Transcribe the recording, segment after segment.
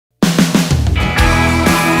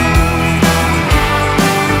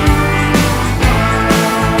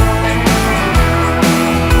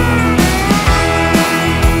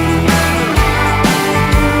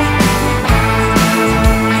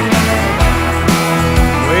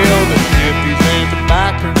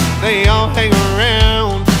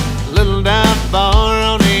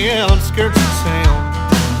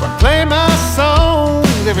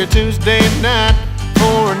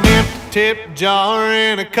tip jar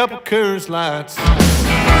and a couple Coors Lights.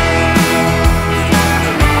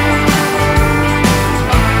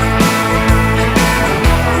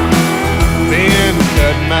 Then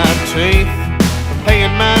cut my teeth,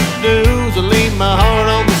 paying my dues. I leave my heart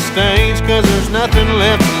on the stage, cause there's nothing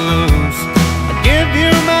left to lose. I give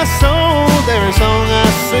you my soul, every song I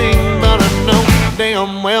sing, but I know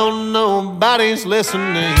damn well nobody's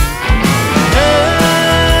listening.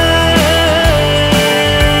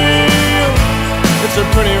 It's a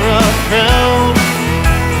pretty rough crowd.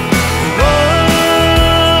 Oh,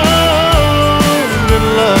 good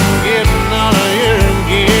luck getting all of your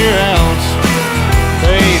gear out.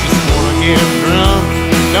 They just wanna get drunk,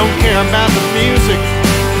 don't care about the music.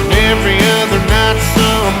 And every other night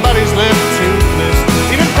somebody's left toothless.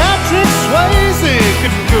 Even Patrick Swayze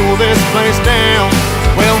couldn't cool this place down.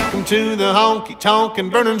 Welcome to the honky-tonk and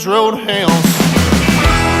Vernon's Roadhouse.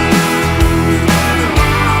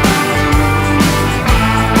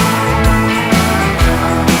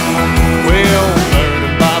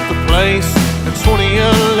 In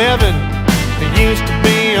 2011, it used to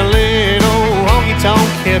be a little honky-tonk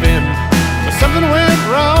heaven, but something went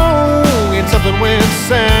wrong and something went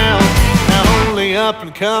south. Now only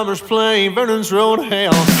up-and-comers play Vernon's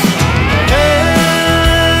Roadhouse. Hey,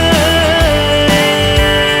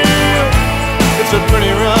 it's a pretty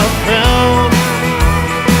rough crowd.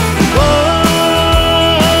 Whoa,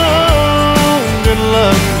 good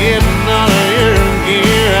luck getting all of your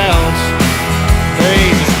gear out. They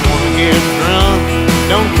just wanna get drunk,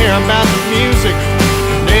 don't care about the music.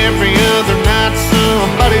 And every other night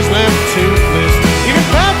somebody's left toothless. Even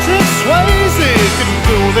Patrick Swayze couldn't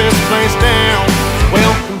cool this place down.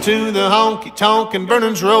 Welcome to the honky-tonk and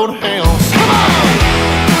Vernon's Roadhouse. Come on!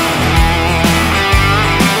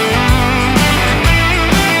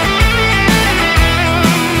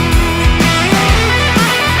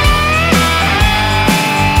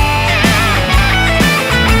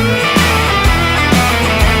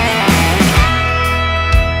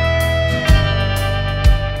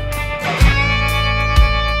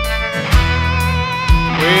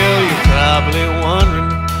 Probably wondering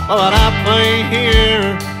what I play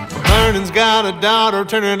here. Vernon's got a daughter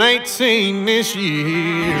turning 18 this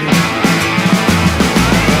year.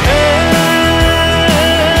 Hey,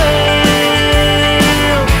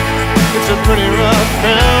 it's a pretty rough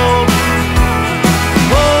crowd.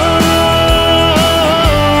 Whoa,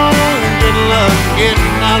 good luck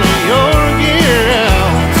getting all of your gear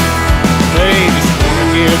out. They just wanna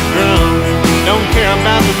get drunk, don't care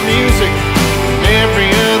about the music. Every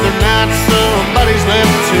other night somebody's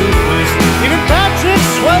left toothless. Even Patrick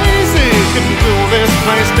Swayze couldn't cool this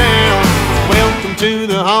place down. Welcome to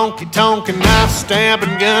the honky-tonk and knife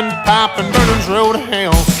stabbing, gun popping Vernon's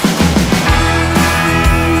Roadhouse.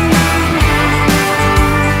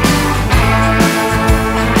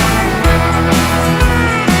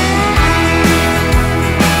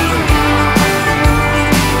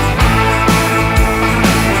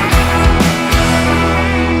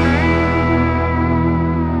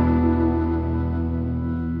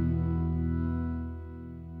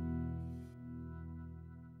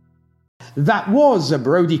 That was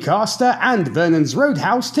Brody Castor and Vernon's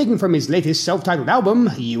Roadhouse, taken from his latest self-titled album.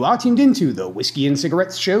 You are tuned into the Whiskey and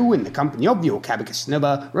Cigarettes Show in the company of your Cabba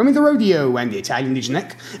Casanova, Romy the Rodeo, and the Italian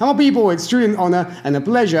Digenek. And my people, it's truly an honour and a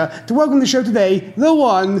pleasure to welcome to the show today, the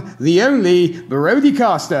one, the only, Brody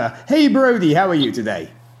Castor. Hey Brody, how are you today?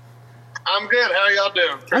 I'm good. How are y'all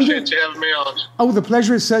doing? Appreciate you having me on. Oh, the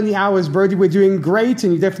pleasure is certainly ours, Brody. We're doing great,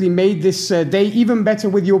 and you definitely made this day even better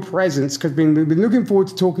with your presence, because we've been looking forward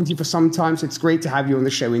to talking to you for some time, so it's great to have you on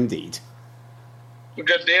the show indeed.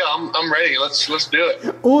 Good deal. I'm ready. Let's do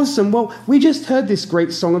it. Awesome. Well, we just heard this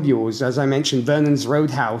great song of yours, as I mentioned, Vernon's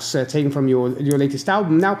Roadhouse, taken from your latest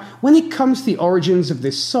album. Now, when it comes to the origins of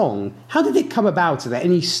this song, how did it come about? Are there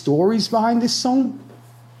any stories behind this song?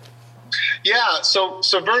 Yeah, so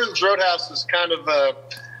Vernon's Roadhouse is kind of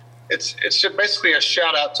it's basically a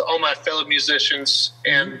shout out to all my fellow musicians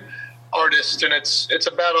and artists, and it's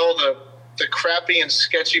about all the crappy and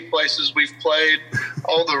sketchy places we've played,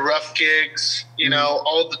 all the rough gigs, you know,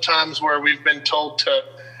 all the times where we've been told to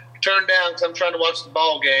turn down because I'm trying to watch the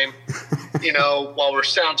ball game, you know, while we're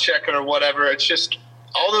sound checking or whatever. It's just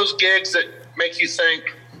all those gigs that make you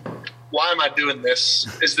think, why am I doing this?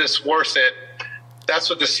 Is this worth it? That's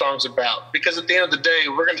what this song's about. Because at the end of the day,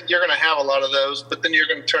 you're gonna have a lot of those, but then you're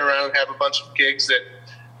gonna turn around and have a bunch of gigs that,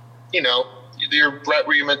 you know, you're right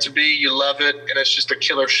where you're meant to be. You love it, and it's just a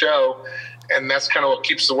killer show, and that's kind of what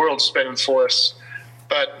keeps the world spinning for us.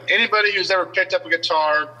 But anybody who's ever picked up a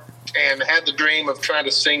guitar and had the dream of trying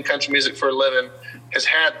to sing country music for a living, has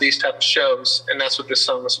had these type of shows, and that's what this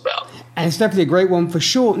song is about. And it's definitely a great one for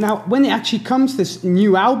sure. Now, when it actually comes to this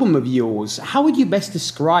new album of yours, how would you best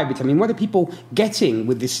describe it? I mean, what are people getting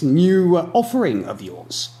with this new offering of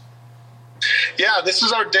yours? Yeah, this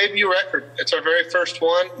is our debut record. It's our very first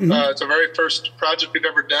one. It's our very first project we've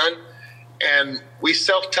ever done, and we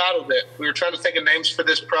self-titled it. We were trying to think of names for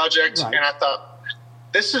this project, and I thought,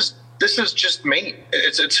 this is just me.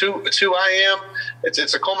 It's who I am.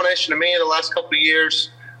 It's a culmination of me in the last couple of years.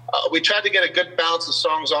 We tried to get a good balance of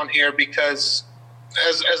songs on here because,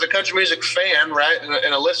 as a country music fan, right,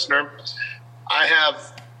 and a listener, I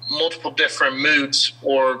have multiple different moods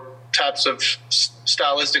or types of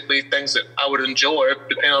stylistically things that I would enjoy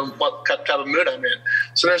depending on what type of mood I'm in.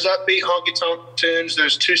 So there's upbeat honky tonk tunes,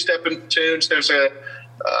 there's two-stepping tunes, there's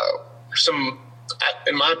some,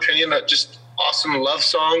 in my opinion, just awesome love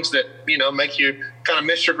songs that, you know, make you kind of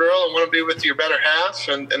miss your girl and want to be with your better half,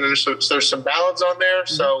 and there's some ballads on there.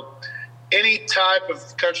 So any type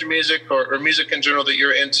of country music or music in general that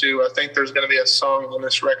you're into, I think there's going to be a song on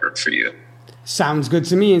this record for you. Sounds good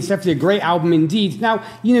to me. It's definitely a great album indeed. Now,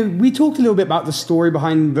 you know, we talked a little bit about the story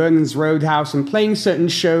behind Vernon's Roadhouse and playing certain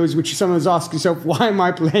shows, which you sometimes ask yourself, why am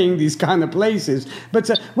I playing these kind of places? But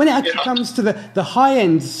when it actually comes to the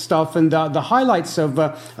high-end stuff and the highlights of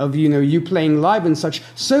you know, you playing live and such,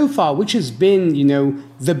 so far, which has been, you know,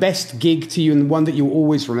 the best gig to you and one that you'll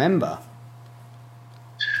always remember?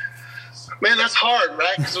 Man, that's hard,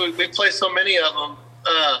 right? Because we play so many of them.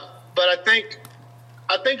 But I think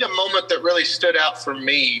a moment that really stood out for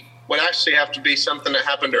me would actually have to be something that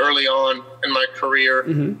happened early on in my career.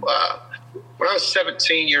 When I was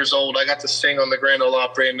 17 years old, I got to sing on the Grand Ole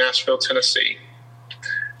Opry in Nashville, Tennessee.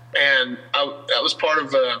 And I was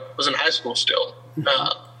was in high school still.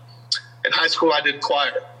 In high school, I did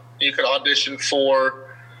choir. You could audition for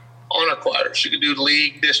honor choirs. You could do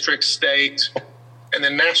league, district, state, and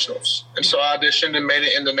then nationals. And so I auditioned and made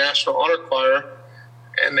it into National Honor Choir,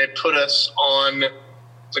 and they put us on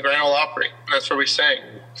the Grand Ole Opry, and that's where we sang.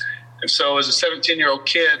 And so as a 17-year-old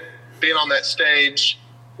kid, being on that stage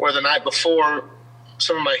where the night before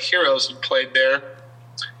some of my heroes had played there,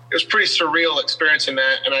 it was a pretty surreal experiencing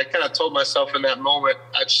that. And I kind of told myself in that moment,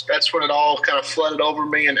 that's when it all kind of flooded over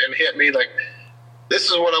me and hit me like, this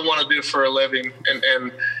is what I want to do for a living.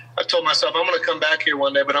 And I told myself, I'm going to come back here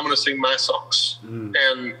one day, but I'm going to sing my songs.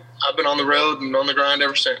 And I've been on the road and on the grind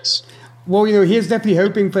ever since. Well, you know, here's definitely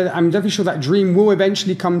hoping for, I'm definitely sure that dream will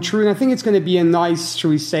eventually come true. And I think it's going to be a nice,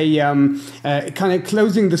 shall we say, kind of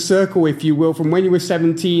closing the circle, if you will, from when you were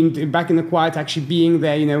 17 back in the choir to actually being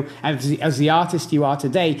there, you know, as the artist you are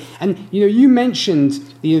today. And, you know, you mentioned,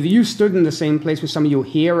 you know, that you stood in the same place where some of your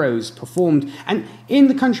heroes performed. And in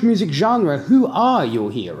the country music genre, who are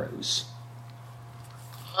your heroes?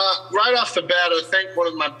 Right off the bat, I think one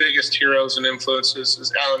of my biggest heroes and influences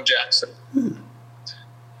is Alan Jackson.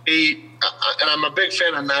 And I'm a big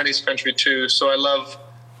fan of 90s country too, so I love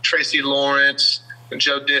Tracy Lawrence and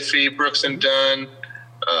Joe Diffie, Brooks and Dunn,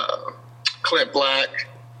 Clint Black,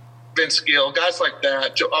 Vince Gill, guys like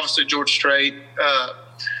that, obviously George Strait.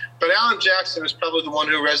 But Alan Jackson is probably the one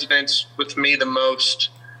who resonates with me the most,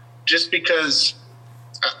 just because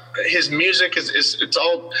his music it's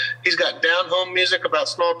all, he's got down-home music about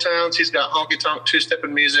small towns, he's got honky-tonk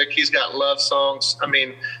two-stepping music, he's got love songs, I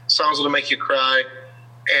mean, songs that'll make you cry.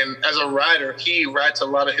 And as a writer, he writes a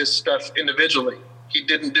lot of his stuff individually. He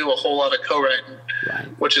didn't do a whole lot of co-writing,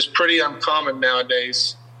 which is pretty uncommon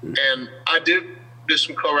nowadays. And I do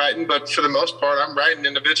some co-writing, but for the most part, I'm writing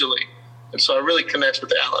individually. And so I really connect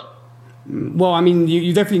with Alan. Well, I mean,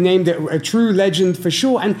 you definitely named it a true legend for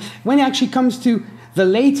sure. And when it actually comes to the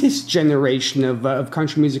latest generation of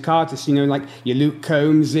country music artists, you know, like your Luke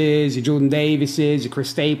Combses, your Jordan Davises, your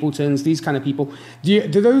Chris Stapletons, these kind of people, do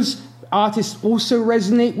those artists also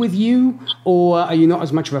resonate with you, or are you not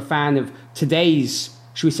as much of a fan of today's,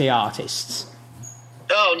 should we say, artists?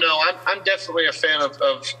 Oh, no, I'm definitely a fan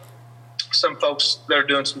of some folks that are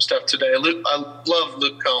doing some stuff today. I love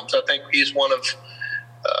Luke Combs. I think he's one of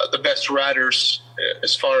the best writers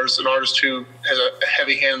as far as an artist who has a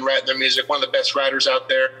heavy hand writing their music, one of the best writers out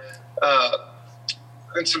there.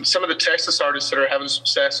 And some of the Texas artists that are having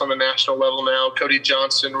success on the national level now, Cody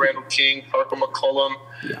Johnson, Randall King, Parker McCollum,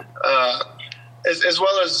 as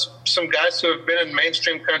well as some guys who have been in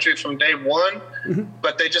mainstream country from day one,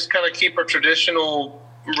 but they just kind of keep a traditional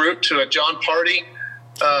root to it. John Party,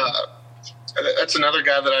 that's another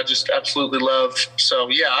guy that I just absolutely love. So,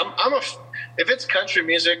 yeah, if it's country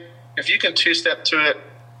music, if you can two-step to it,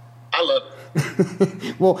 I love it.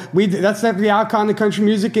 Well, that's definitely our kind of country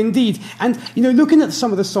music indeed. And, looking at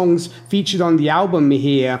some of the songs featured on the album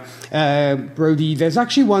here, Brody, there's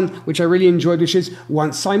actually one which I really enjoyed, which is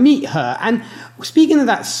Once I Meet Her. And speaking of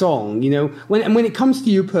that song, when it comes to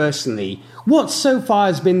you personally, what so far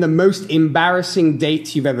has been the most embarrassing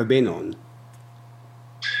date you've ever been on?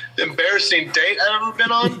 The embarrassing date I've ever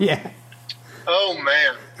been on? Yeah. Oh,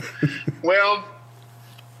 man. Well,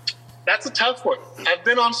 that's a tough one. I've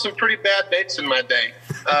been on some pretty bad dates in my day.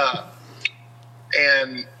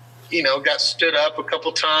 And, got stood up a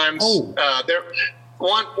couple times. Oh.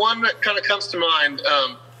 One that kind of comes to mind,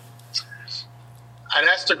 I'd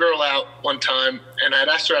asked a girl out one time, and I'd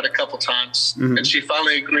asked her out a couple times, and she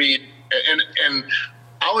finally agreed. And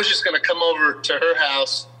I was just going to come over to her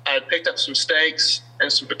house. I picked up some steaks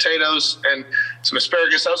and some potatoes and some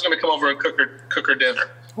asparagus. I was going to come over and cook her dinner.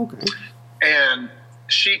 Okay. And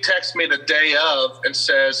she texts me the day of and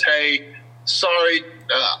says, "Hey, sorry,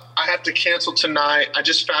 I have to cancel tonight. I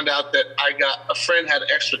just found out that a friend had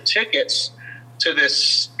extra tickets to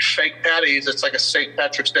this fake Patty's. It's like a St.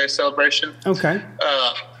 Patrick's Day celebration. Okay.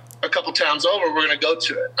 A couple towns over, we're going to go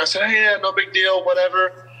to it." I said, "Hey, yeah, no big deal,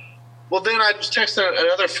 whatever." Well, then I just texted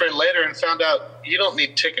another friend later and found out you don't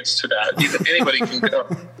need tickets to that. Anybody can go.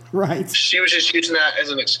 Right. She was just using that as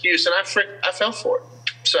an excuse, and I fell for it.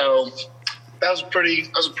 So that was a pretty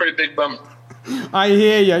big bummer. I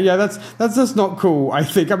hear you. Yeah, that's just not cool, I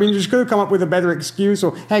think. I mean, you just could have come up with a better excuse,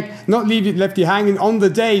 or heck, not left you hanging on the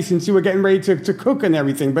day since you were getting ready to cook and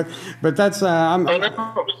everything. But that's I'm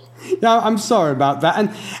sorry about that.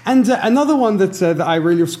 And another one that I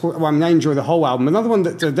really I enjoy the whole album. Another one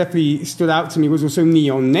that definitely stood out to me was also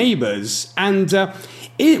Neon Neighbors. And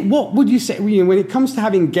what would you say when it comes to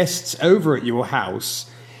having guests over at your house?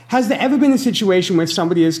 Has there ever been a situation where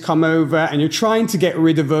somebody has come over and you're trying to get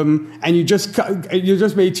rid of them and you're just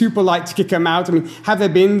maybe too polite to kick them out? I mean, have there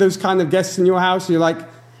been those kind of guests in your house? And you're like,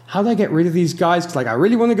 how do I get rid of these guys? Because I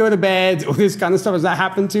really want to go to bed, or this kind of stuff. Has that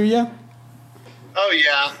happened to you? Oh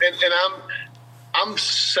yeah, and I'm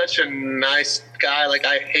such a nice guy. Like,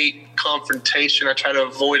 I hate confrontation. I try to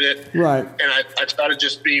avoid it. Right. And I try to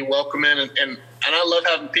just be welcoming, and I love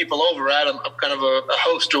having people over. Right. I'm kind of a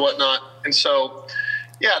host or whatnot, and so.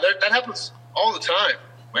 Yeah, that happens all the time,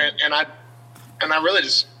 and I really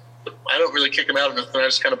I don't really kick them out or nothing. I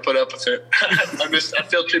just kind of put up with it. I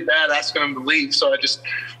feel too bad asking them to leave, so I just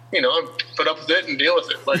I put up with it and deal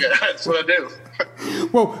with it. Like, that's what I do.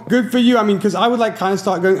 Well, good for you. I mean, because I would kind of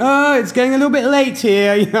start going, oh, it's getting a little bit late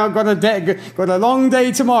here. I've got a long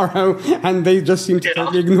day tomorrow, and they just seem to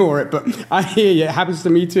totally ignore it. But I hear you. It happens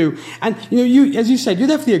to me too. And you, as you said, you're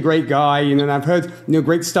definitely a great guy. And I've heard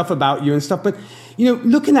great stuff about you and stuff. But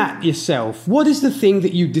looking at yourself, what is the thing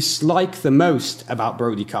that you dislike the most about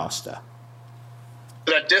Brody Castor?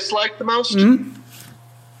 That I dislike the most? Mm-hmm.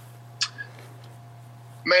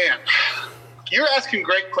 Man, you're asking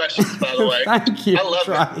great questions, by the way. Thank you. I love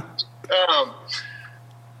it.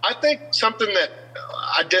 I think something that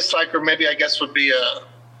I dislike, or maybe I guess would be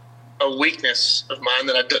a weakness of mine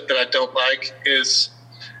that I don't like, is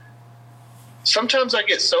sometimes I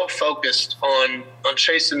get so focused on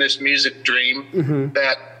chasing this music dream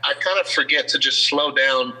that I kind of forget to just slow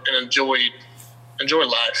down and enjoy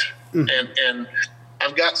life. And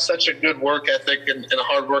I've got such a good work ethic and a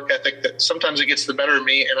hard work ethic that sometimes it gets the better of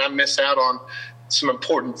me, and I miss out on some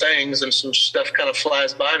important things, and some stuff kind of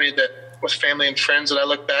flies by me that with family and friends that I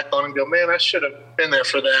look back on and go, man, I should have been there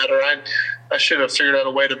for that, or I should have figured out a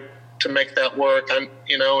way to make that work. And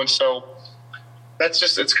so that's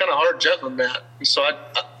just, it's kind of hard juggling that. And so I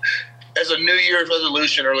as a New Year's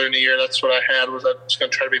resolution earlier in the year, that's what I had, was I was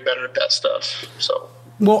going to try to be better at that stuff. So.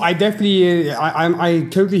 Well, I definitely, I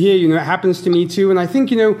totally hear you. It happens to me too. And I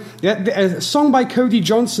think, a song by Cody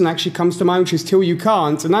Johnson actually comes to mind, which is Till You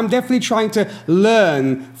Can't. And I'm definitely trying to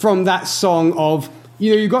learn from that song of,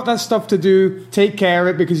 you got that stuff to do, take care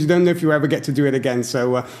of it, because you don't know if you ever get to do it again.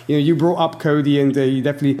 So, you brought up Cody, and you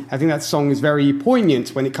definitely, I think that song is very poignant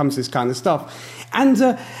when it comes to this kind of stuff. And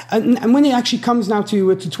when it actually comes now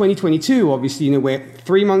to 2022, obviously, we're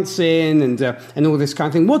 3 months in and all this kind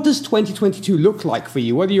of thing. What does 2022 look like for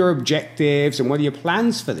you? What are your objectives and what are your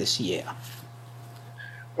plans for this year?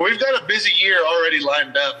 Well, we've got a busy year already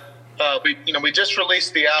lined up. We just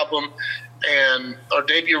released the album and our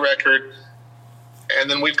debut record, and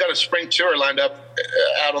then we've got a spring tour lined up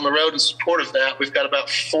out on the road in support of that. We've got about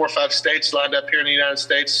 4 or 5 states lined up here in the United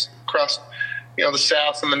States, across the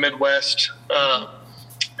South and the Midwest.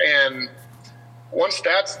 And once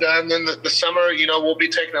that's done, then the summer, we'll be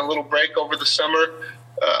taking a little break over the summer.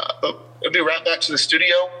 We'll be right back to the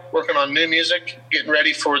studio, working on new music, getting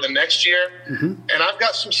ready for the next year. And I've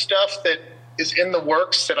got some stuff that is in the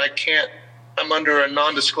works that I'm under a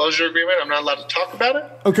non-disclosure agreement. I'm not allowed to talk about it.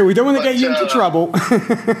 Okay, we don't want to get you into trouble.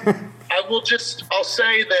 I'll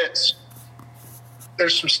say that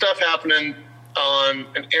there's some stuff happening on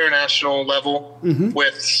an international level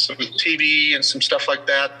with some TV and some stuff like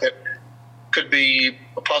that could be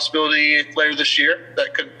a possibility later this year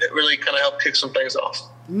that could really kind of help kick some things off.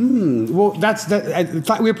 Well, in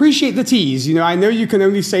fact, we appreciate the tease. I know you can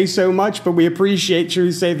only say so much, but we appreciate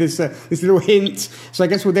you say this little hint. So I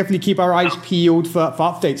guess we'll definitely keep our eyes peeled for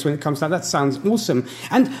updates when it comes to that. That sounds awesome.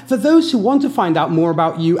 And for those who want to find out more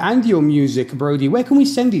about you and your music, Brody, where can we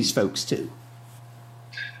send these folks to?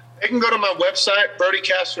 They can go to my website,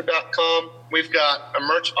 brodycaster.com. We've got a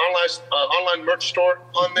online merch store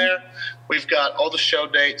on there. We've got all the show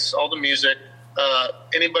dates, all the music.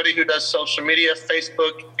 Anybody who does social media,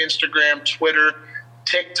 Facebook, Instagram, Twitter,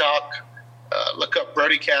 TikTok, look up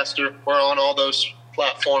Brodycaster. We're on all those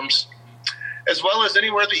platforms, as well as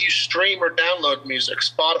anywhere that you stream or download music,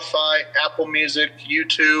 Spotify, Apple Music,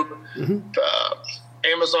 YouTube,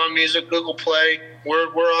 Amazon Music, Google Play. We're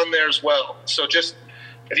on there as well. So just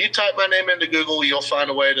if you type my name into Google, you'll find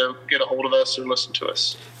a way to get a hold of us or listen to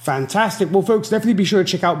us. Fantastic. Well, folks, definitely be sure to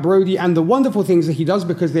check out Brody and the wonderful things that he does,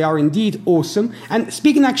 because they are indeed awesome. And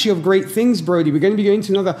speaking actually of great things, Brody, we're going to be going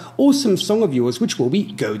to another awesome song of yours, which will be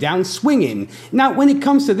Go Down Swingin'. Now, when it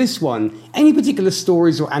comes to this one, any particular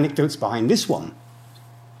stories or anecdotes behind this one?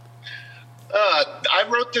 I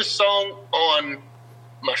wrote this song on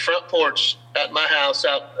my front porch at my house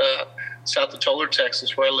out south of Tolar,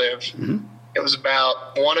 Texas, where I live. It was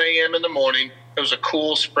about 1 a.m. in the morning. It was a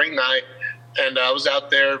cool spring night. And I was out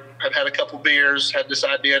there. I'd had a couple beers, had this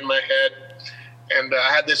idea in my head, and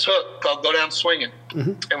I had this hook called Go Down Swingin'.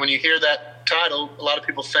 And when you hear that title, a lot of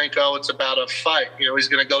people think, oh, it's about a fight. He's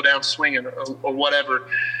going to go down swinging or whatever.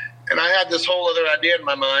 And I had this whole other idea in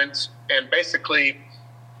my mind, and basically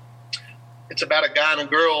it's about a guy and a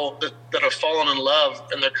girl that have fallen in love,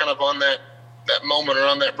 and they're kind of on that moment or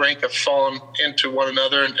on that brink of falling into one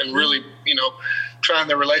another and really, trying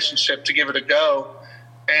their relationship to give it a go.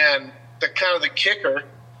 And the kicker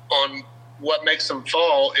on what makes them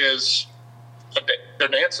fall is they're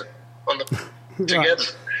dancing together.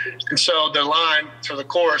 And so the line for the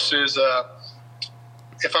chorus is,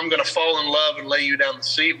 if I'm going to fall in love and lay you down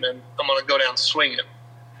this evening, I'm going to go down swinging,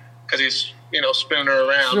 because he's, spinning her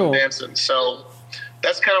around and dancing. So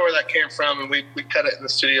that's kind of where that came from. And we cut it in the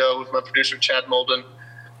studio with my producer, Chad Molden,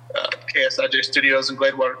 KSIJ Studios in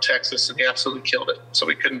Gladewater, Texas, and he absolutely killed it. So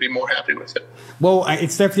we couldn't be more happy with it. Well,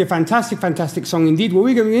 it's definitely a fantastic, fantastic song indeed. Well,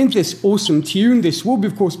 we're going into this awesome tune. This will be,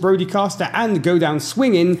 of course, Brodycaster and Go Down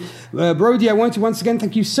Swingin'. Brody, I want to once again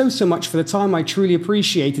thank you so much for the time. I truly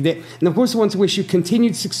appreciated it. And of course, I want to wish you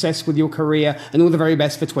continued success with your career and all the very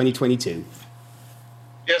best for 2022.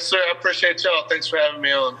 Yes, sir. I appreciate y'all. Thanks for having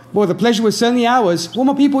me on. Well, the pleasure was certainly ours. Well,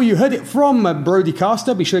 my people, you heard it from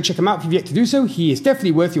Brodycaster. Be sure to check him out if you've yet to do so. He is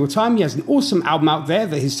definitely worth your time. He has an awesome album out there,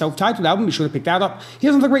 his self-titled album. Be sure to pick that up.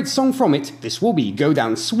 Here's another great song from it. This will be Go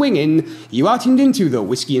Down Swingin'. You are tuned into the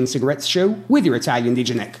Whiskey and Cigarettes Show with your Italian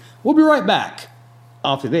DJ Nick. We'll be right back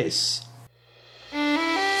after this.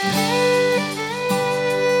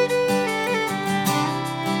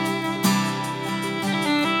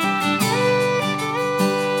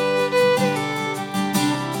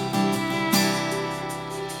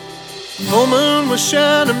 Full moon was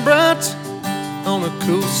shining bright on a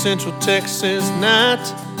cool Central Texas night.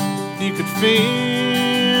 You could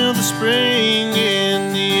feel the spring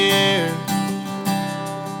in the air.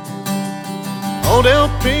 Old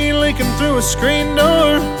LP leaking through a screen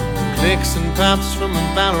door, clicks and pops from a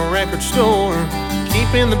vinyl record store,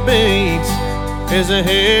 keeping the beats as I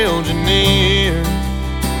held you near.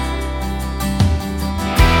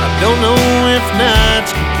 I don't know if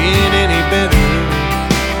nights could get any better.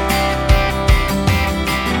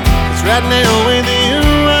 Right now with you,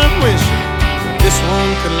 I'm wishing this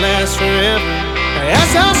one could last forever. As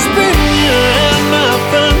I spin you around my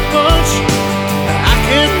front porch, I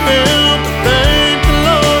can't help but thank the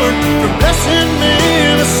Lord for blessing me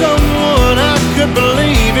with someone I could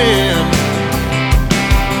believe in.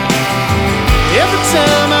 Every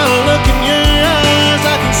time I look in your eyes,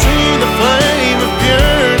 I can see the flame of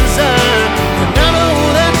pure desire, and I know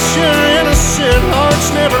that your innocent heart's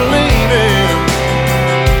never leaving.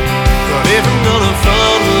 If I'm gonna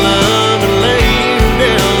fall in love and lay you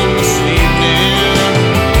down this evening,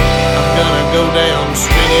 I'm gonna go down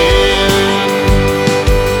swinging.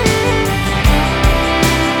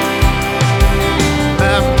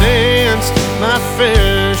 I've danced my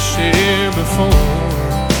fair share before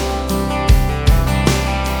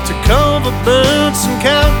to cover boots and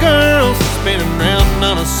cowgirls, spinning round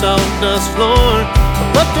on a sawdust floor.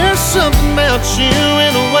 But there's something about you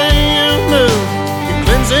and the way you move, your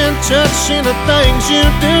cleansing touch and the things you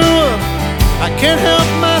do. I can't help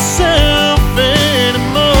myself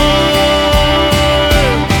anymore.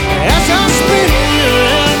 As I spin you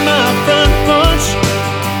around my front porch,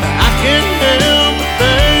 I can't help but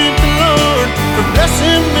thank the Lord for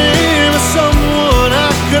blessing me with someone I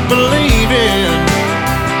could believe in.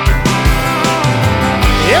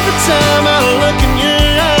 Every time I look in your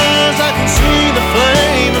eyes, I can see the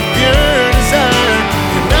flame of pure desire.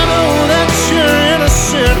 And I know that your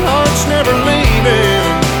innocent heart's never leaving.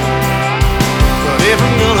 But if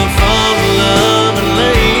I'm gonna fall in love and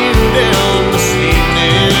lay you down this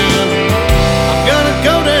evening, I'm gonna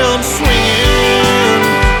go down swinging.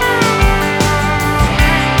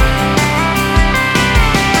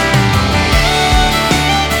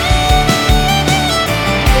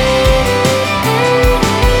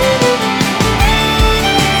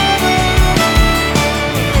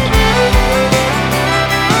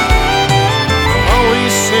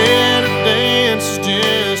 Always said a dance is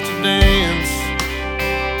just a dance,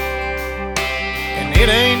 and it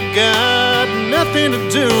ain't got nothing to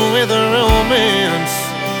do with a romance.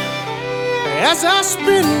 As I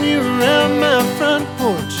spin you around my front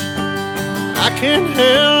porch, I can't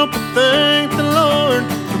help but thank the Lord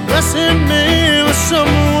for blessing me with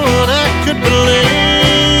someone I could believe.